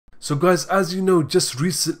So guys, as you know, just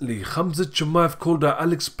recently, Khamzat Chimaev called out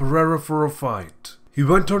Alex Pereira for a fight. He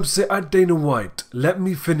went on to say at Dana White, "Let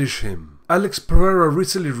me finish him." Alex Pereira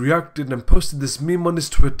recently reacted and posted this meme on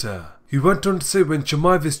his Twitter. He went on to say when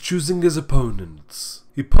Chimaev is choosing his opponents.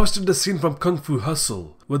 He posted a scene from Kung Fu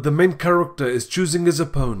Hustle, where the main character is choosing his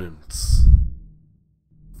opponents.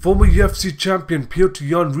 Former UFC champion Petr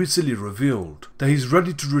Yan recently revealed that he's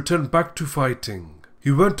ready to return back to fighting. He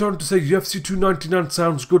went on to say UFC 299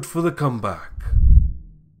 sounds good for the comeback.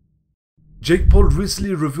 Jake Paul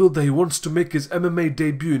recently revealed that he wants to make his MMA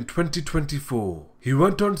debut in 2024. He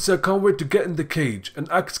went on to say, "I can't wait to get in the cage and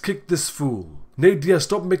axe kick this fool. Nate Diaz,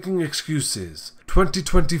 stop making excuses.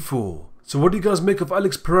 2024. So what do you guys make of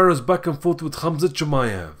Alex Pereira's back and forth with Khamzat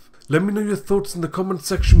Chimaev? Let me know your thoughts in the comment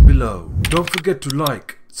section below. Don't forget to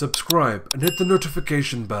like, subscribe and hit the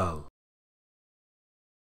notification bell.